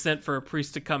father has sent for a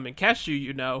priest to come and catch you,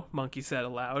 you know," Monkey said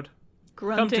aloud.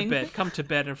 Grunting. Come to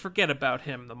bed and forget about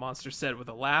him," the monster said with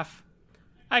a laugh.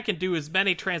 "I can do as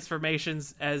many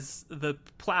transformations as the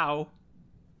plow."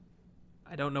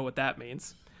 I don't know what that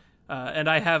means. "And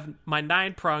I have my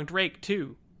 9-pronged rake,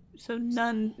 too." So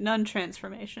none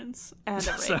transformations and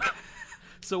a rake.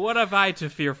 So what have I to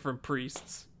fear from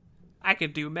priests? I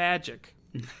can do magic.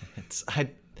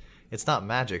 it's not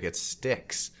magic, it's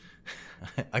sticks.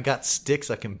 I got sticks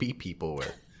I can beat people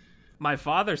with. My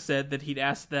father said that he'd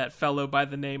asked that fellow by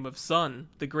the name of Sun,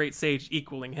 the great sage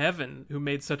equaling heaven, who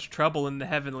made such trouble in the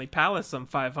heavenly palace some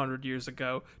 500 years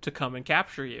ago, to come and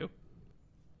capture you.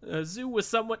 Zoo was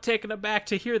somewhat taken aback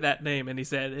to hear that name, and he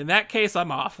said, "In that case,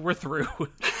 I'm off. We're through."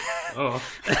 Oh,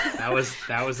 that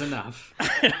was enough.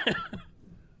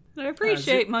 I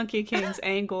appreciate Monkey King's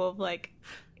angle of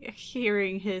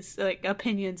hearing his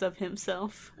opinions of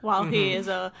himself while he is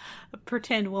a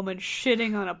pretend woman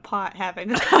shitting on a pot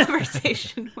having a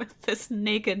conversation with this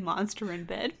naked monster in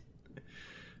bed.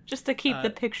 Just to keep the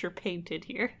picture painted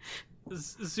here.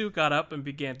 Zoo got up and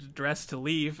began to dress to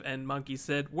leave, and Monkey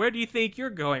said, "Where do you think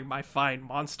you're going, my fine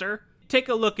monster? Take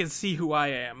a look and see who I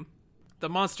am." The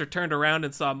monster turned around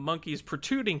and saw Monkey's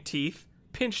protruding teeth,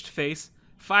 pinched face,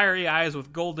 fiery eyes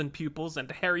with golden pupils, and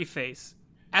a hairy face.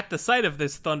 At the sight of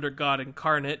this thunder god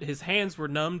incarnate, his hands were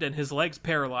numbed and his legs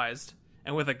paralyzed.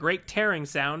 and with a great tearing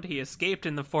sound, he escaped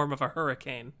in the form of a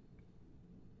hurricane.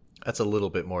 That's a little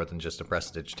bit more than just a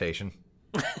prestidigitation.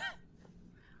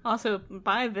 Also,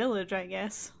 by village, I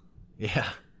guess. Yeah.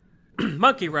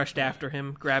 Monkey rushed after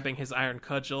him, grabbing his iron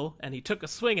cudgel, and he took a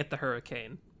swing at the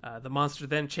hurricane. The monster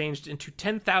then changed into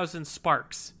 10,000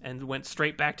 sparks and went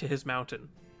straight back to his mountain.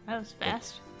 That was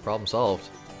fast. Problem solved,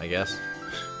 I guess.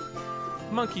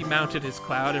 Monkey mounted his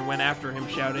cloud and went after him,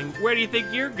 shouting, "Where do you think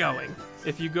you're going?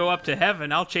 If you go up to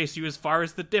heaven, I'll chase you as far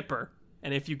as the Dipper.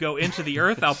 And if you go into the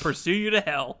earth, I'll pursue you to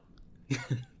hell."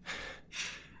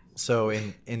 So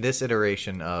in this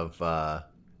iteration of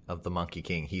the Monkey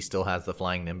King, he still has the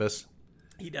flying nimbus?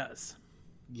 He does.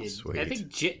 Yeah, Sweet. I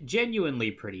think genuinely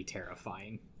pretty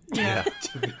terrifying Yeah.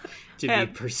 to be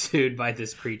pursued by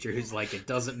this creature who's like, it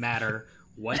doesn't matter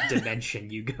what dimension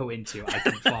you go into, I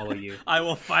can follow you. I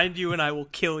will find you and I will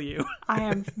kill you. I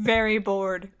am very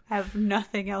bored. I have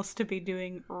nothing else to be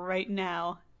doing right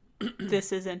now.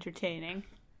 This is entertaining.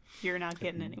 You're not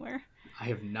getting anywhere. I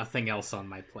have nothing else on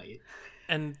my plate.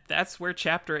 And that's where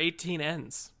chapter 18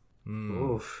 ends.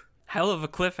 Oof. Hell of a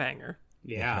cliffhanger.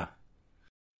 Yeah.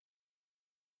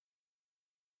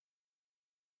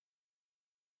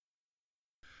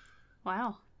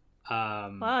 Wow.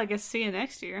 Um, Well, I guess see you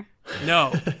next year.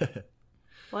 No,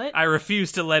 What? I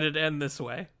refuse to let it end this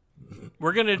way.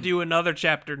 We're going to do another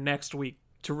chapter next week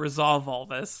to resolve all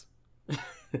this.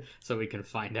 so we can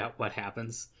find out what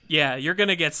happens. Yeah, you're going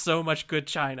to get so much good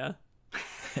china.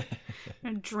 I'm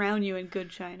gonna drown you in good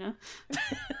china.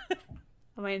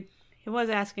 I mean, he was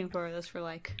asking for this for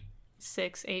like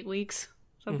 6-8 weeks,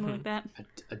 something like that.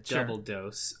 A double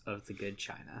dose of the good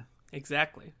china.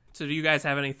 Exactly. So do you guys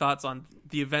have any thoughts on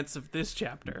the events of this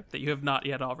chapter that you have not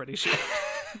yet already shared?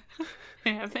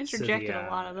 Yeah, I've interjected a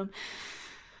lot of them.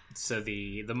 So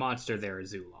the monster there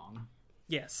is Oolong,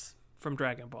 Yes, from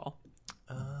Dragon Ball.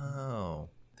 Oh.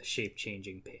 the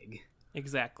shape-changing pig.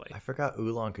 Exactly. I forgot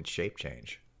Oolong could shape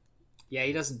change. Yeah,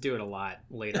 he doesn't do it a lot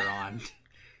later on.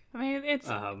 I mean, it's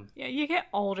yeah. You get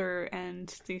older,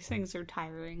 and these things are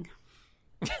tiring.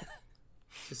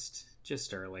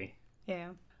 just early. Yeah.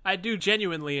 I do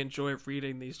genuinely enjoy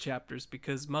reading these chapters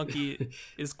because Monkey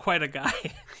is quite a guy.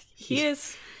 He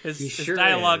is. His sure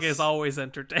dialogue is. is always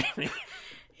entertaining.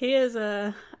 He is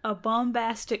a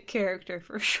bombastic character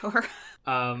for sure.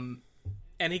 And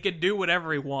he can do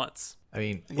whatever he wants, I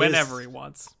mean, whenever he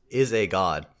wants. is a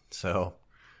god, so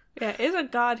Yeah, is a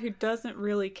god who doesn't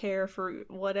really care for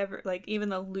whatever, like even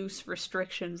the loose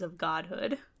restrictions of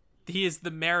godhood. He is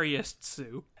the merriest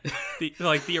Sue, the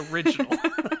original.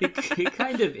 He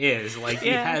kind of is. Like,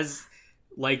 Yeah. he has,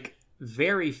 like,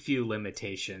 very few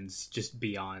limitations just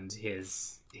beyond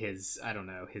his I don't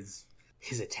know, his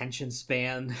attention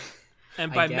span.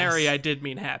 And I by guess. merry, I did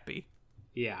mean happy,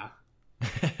 Yeah.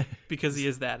 because he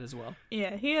is that as well.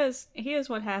 Yeah, he is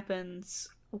what happens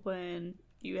when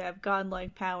you have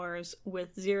godlike powers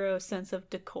with zero sense of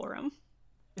decorum.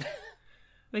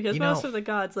 Because most of the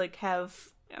gods like have,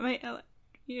 I mean,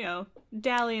 you know,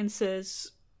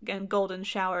 dalliances and golden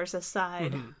showers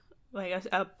aside, like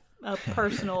a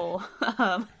personal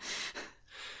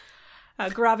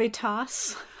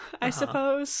gravitas, I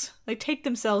suppose. Like, take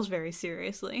themselves very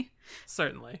seriously.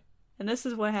 Certainly. And this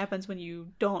is what happens when you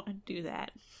don't do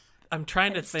that. I'm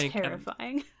trying to It's think. and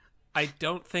terrifying. I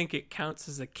don't think it counts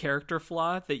as a character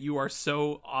flaw that you are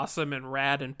so awesome and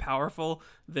rad and powerful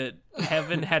that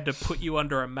heaven had to put you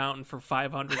under a mountain for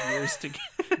 500 years to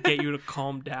get you to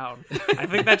calm down. I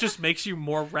think that just makes you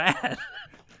more rad.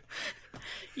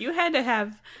 You had to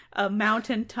have a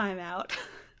mountain timeout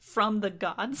from the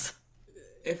gods.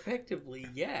 Effectively,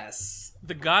 yes.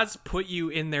 The gods put you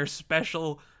in their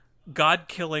special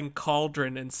god-killing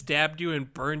cauldron and stabbed you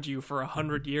and burned you for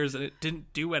 100 years, and it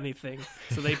didn't do anything.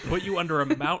 So they put you under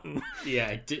a mountain Yeah,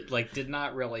 it did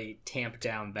not really tamp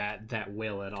down that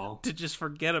will at all. to just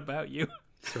forget about you.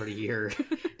 Sort of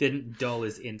didn't dull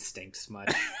his instincts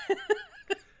much.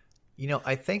 You know,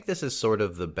 I think this is sort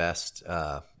of the best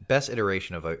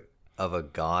iteration of a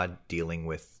god dealing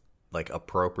with, like,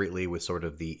 appropriately with sort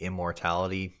of the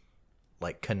immortality,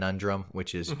 like, conundrum,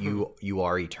 which is you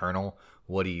are eternal.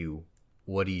 What do you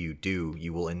do?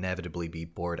 You will inevitably be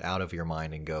bored out of your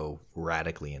mind and go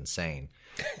radically insane.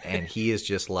 And he is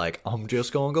just like, I'm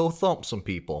just gonna go thump some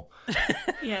people.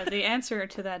 Yeah, the answer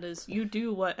to that is you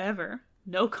do whatever.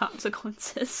 No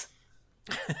consequences.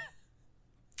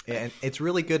 And it's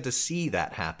really good to see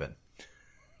that happen.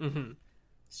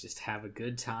 It's just have a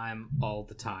good time all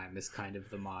the time is kind of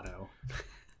the motto.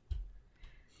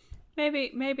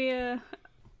 Maybe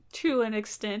to an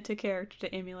extent, a character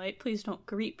to emulate. Please don't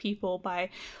greet people by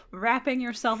wrapping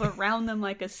yourself around them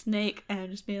like a snake and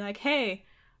just being like, hey,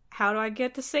 How do I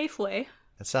get to Safeway?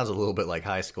 That sounds a little bit like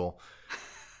high school.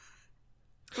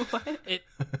 What? It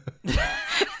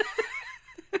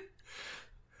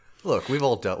Look, we've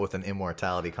all dealt with an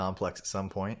immortality complex at some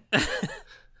point.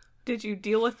 Did you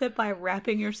deal with it by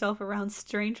wrapping yourself around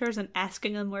strangers and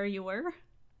asking them where you were?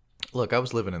 Look, I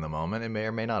was living in the moment. It may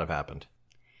or may not have happened.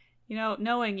 You know,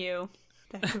 knowing you,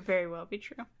 that could very well be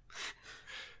true.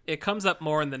 It comes up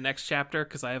more in the next chapter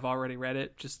because I have already read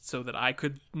it, just so that I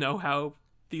could know how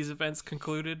these events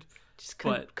concluded. Just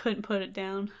couldn't put it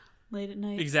down late at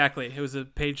night. Exactly. It was a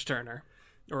page turner,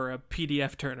 or a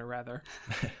PDF turner, rather.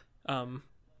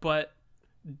 But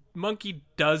Monkey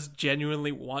does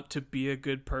genuinely want to be a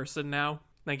good person now.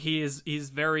 Like, he's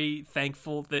very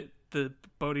thankful that the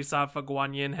Bodhisattva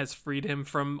Guanyin has freed him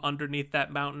from underneath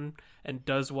that mountain and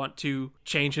does want to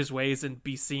change his ways and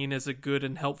be seen as a good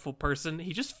and helpful person.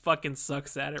 He just fucking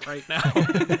sucks at it right now.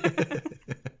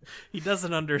 He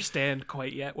doesn't understand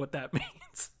quite yet what that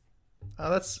means.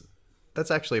 Oh,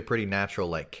 that's actually a pretty natural,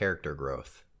 like, character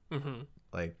growth. Mm-hmm.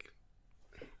 Like,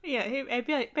 Yeah,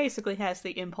 he basically has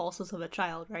the impulses of a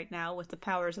child right now with the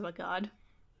powers of a god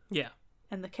Yeah,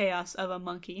 and the chaos of a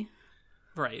monkey.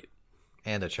 right.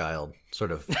 and a child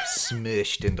sort of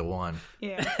smushed into one.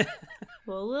 Yeah.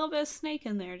 Well, a little bit of snake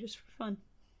in there just for fun.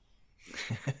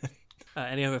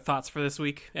 Any other thoughts for this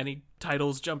week? Any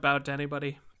titles jump out to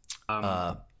anybody?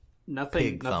 Nothing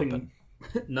Pig thumping.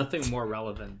 nothing more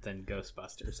relevant than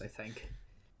Ghostbusters, I think.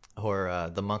 Or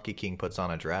The Monkey King puts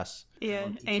on a dress. Yeah,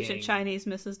 Monkey ancient King. Chinese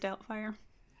Mrs. Doubtfire.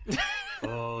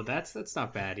 Oh, that's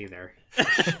not bad either. a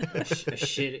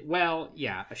shitting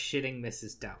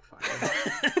Mrs.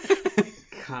 Doubtfire.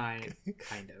 kind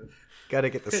of. Gotta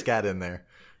get the scat in there.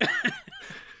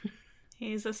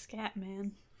 He's a scat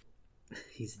man.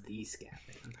 He's the scat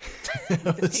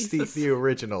man. It's the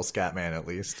original Scatman, at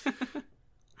least.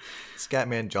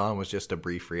 Scatman John was just a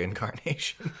brief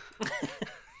reincarnation.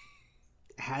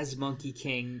 Has Monkey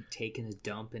King taken a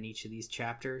dump in each of these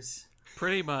chapters?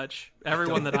 Pretty much.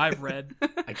 Everyone that I've read.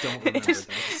 I don't remember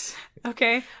this.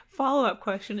 Okay, follow-up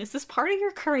question. Is this part of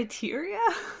your criteria?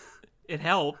 It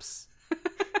helps.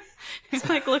 It's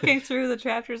like looking through the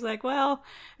chapters like, well,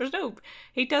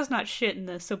 he does not shit in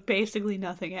this, so basically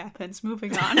nothing happens.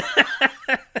 Moving on.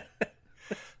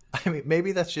 I mean,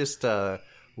 maybe that's just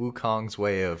Wukong's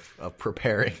way of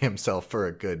preparing himself for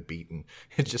a good beating.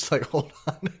 It's just like, hold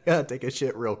on, I gotta take a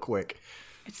shit real quick.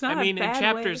 It's not I mean, a bad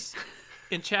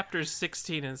in chapters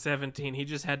 16 and 17, he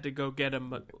just had to go get a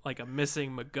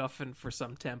missing MacGuffin for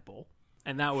some temple,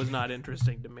 and that was not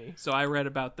interesting to me. So I read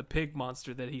about the pig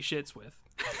monster that he shits with.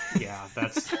 Yeah,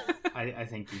 that's. I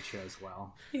think you chose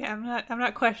well. Yeah, I'm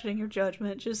not questioning your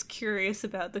judgment. Just curious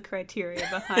about the criteria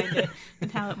behind it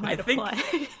and how it might apply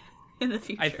in the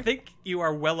future. I think you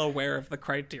are well aware of the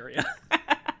criteria.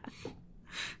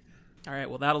 All right,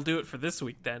 well, that'll do it for this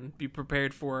week then. Be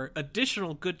prepared for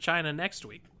additional Good China next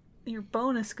week. Your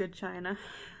bonus Good China.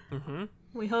 Mm-hmm.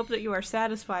 We hope that you are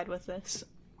satisfied with this.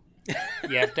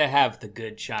 You have to have the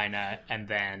good china and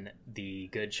then the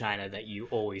good china that you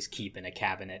always keep in a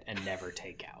cabinet and never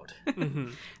take out. Mm-hmm.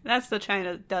 That's the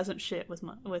China that doesn't shit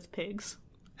with pigs.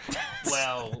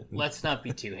 Well, let's not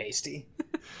be too hasty.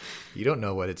 You don't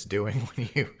know what it's doing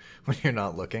when you're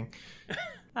not looking.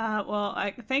 Well,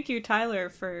 I thank you, Tyler,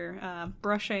 for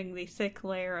brushing the thick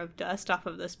layer of dust off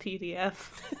of this PDF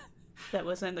that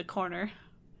was in the corner.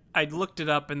 I looked it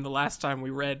up, and the last time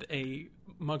we read a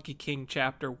Monkey King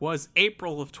chapter was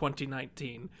April of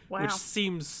 2019, Wow. which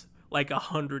seems like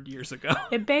 100 years ago.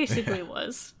 It basically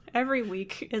was. Every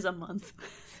week is a month.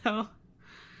 So,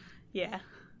 yeah.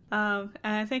 And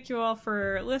I thank you all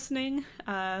for listening.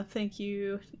 Thank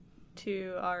you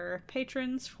to our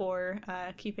patrons for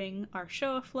keeping our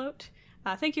show afloat.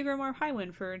 Thank you, Grimoire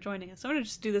Highwind, for joining us. I'm going to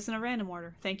just do this in a random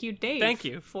order. Thank you, Dave. Thank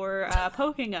you. For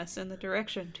poking us in the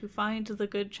direction to find the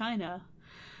good China.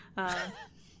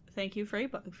 Thank you,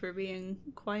 Freybug, for being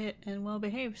quiet and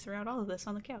well-behaved throughout all of this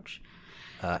on the couch.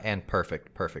 And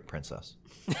perfect princess.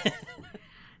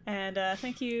 And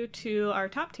thank you to our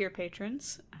top-tier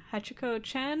patrons, Hachiko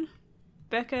Chen,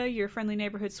 Becca, your friendly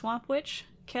neighborhood swamp witch,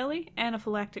 Kelly,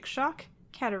 Anaphylactic Shock,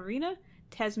 Katarina,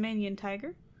 Tasmanian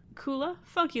Tiger, Kula,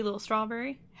 Funky Little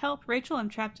Strawberry, Help, Rachel, I'm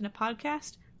Trapped in a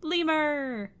Podcast,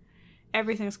 Lemur,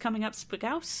 Everything's Coming Up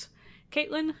Spagaus,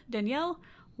 Caitlin, Danielle,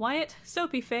 Wyatt,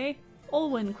 Soapy Faye,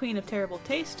 Olwyn, Queen of Terrible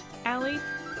Taste, Allie,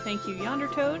 Thank You Yonder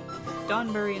Toad,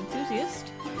 Donbury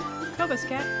Enthusiast,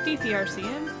 Cobuscat,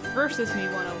 DPRCM, Versus Me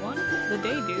 101, The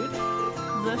Day Dude,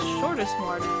 The Shortest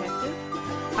Noir Detective,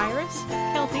 Iris,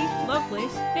 Kelty,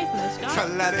 Lovelace, Nathan the Scott,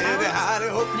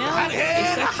 Tra-la-di-di-hi-di-ho, Nell,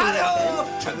 hi-di-hi-di-hi-di-ho,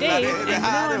 Dave, and you know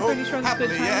I'm tra-la-di-di-hi-di-ho, pretty sure this good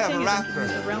happily time ever thing after.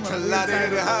 is in the realm of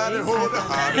Tra-la-di-di-hi-di-ho, weird the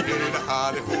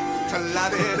hi-di-hi-di-hi-di-ho,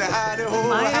 tra-la-di-di-hi-di-ho,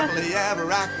 Maya, happily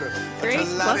ever after.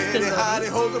 Grace,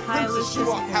 Tra-la-di-di-hi-di-ho, the High princess she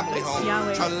Lucius, walked happily home.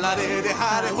 Yahweh,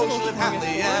 Tra-la-di-di-hi-di-ho, she lived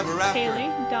happily ever after. Haley,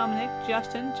 Dominic,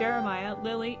 Justin, Jeremiah,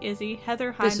 Lily, Izzy,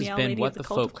 Heather, This has Heimel, been Lady What of the the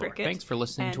Cult of Folklore. Cricket, Thanks for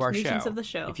listening and to our Nuisance show. of the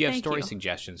show. If you have Thank story you.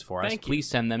 suggestions for us, Thank you. please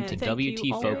send them And to thank you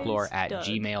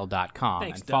wtfolklore@gmail.com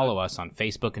always, and Doug. follow us on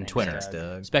Facebook and Twitter. Thanks,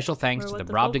 Doug. Special thanks We're to What the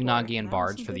the Folklore, Brobdingnagian and that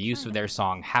Bards was for some the good use of time. their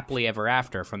song Happily Ever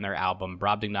After from their album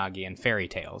Brobdingnagian Fairy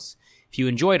Tales. If you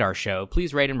enjoyed our show,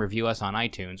 please rate and review us on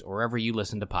iTunes or wherever you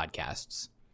listen to podcasts.